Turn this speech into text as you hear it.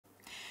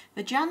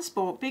The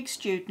Jansport Big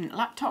Student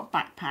Laptop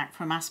Backpack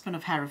from Aspen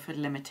of Hereford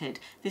Limited.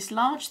 This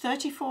large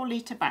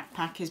 34-litre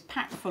backpack is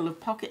packed full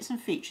of pockets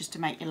and features to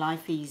make your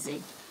life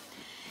easy.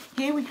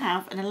 Here we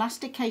have an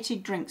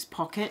elasticated drinks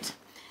pocket,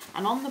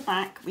 and on the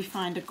back we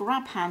find a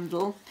grab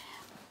handle,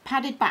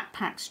 padded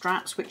backpack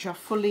straps which are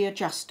fully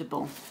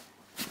adjustable.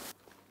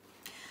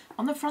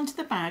 On the front of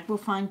the bag we'll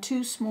find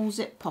two small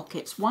zip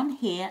pockets, one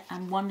here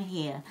and one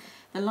here.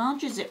 The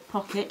larger zip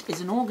pocket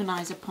is an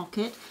organiser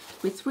pocket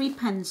with 3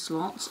 pen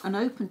slots, an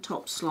open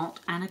top slot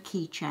and a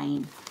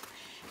keychain.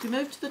 If we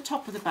move to the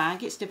top of the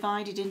bag, it's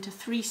divided into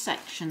 3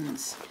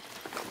 sections.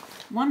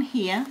 One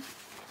here,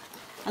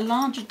 a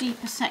larger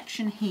deeper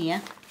section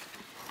here,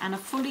 and a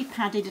fully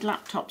padded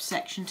laptop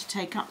section to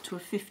take up to a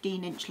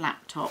 15-inch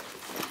laptop.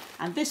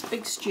 And this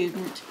Big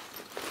Student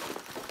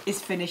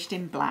is finished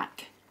in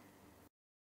black.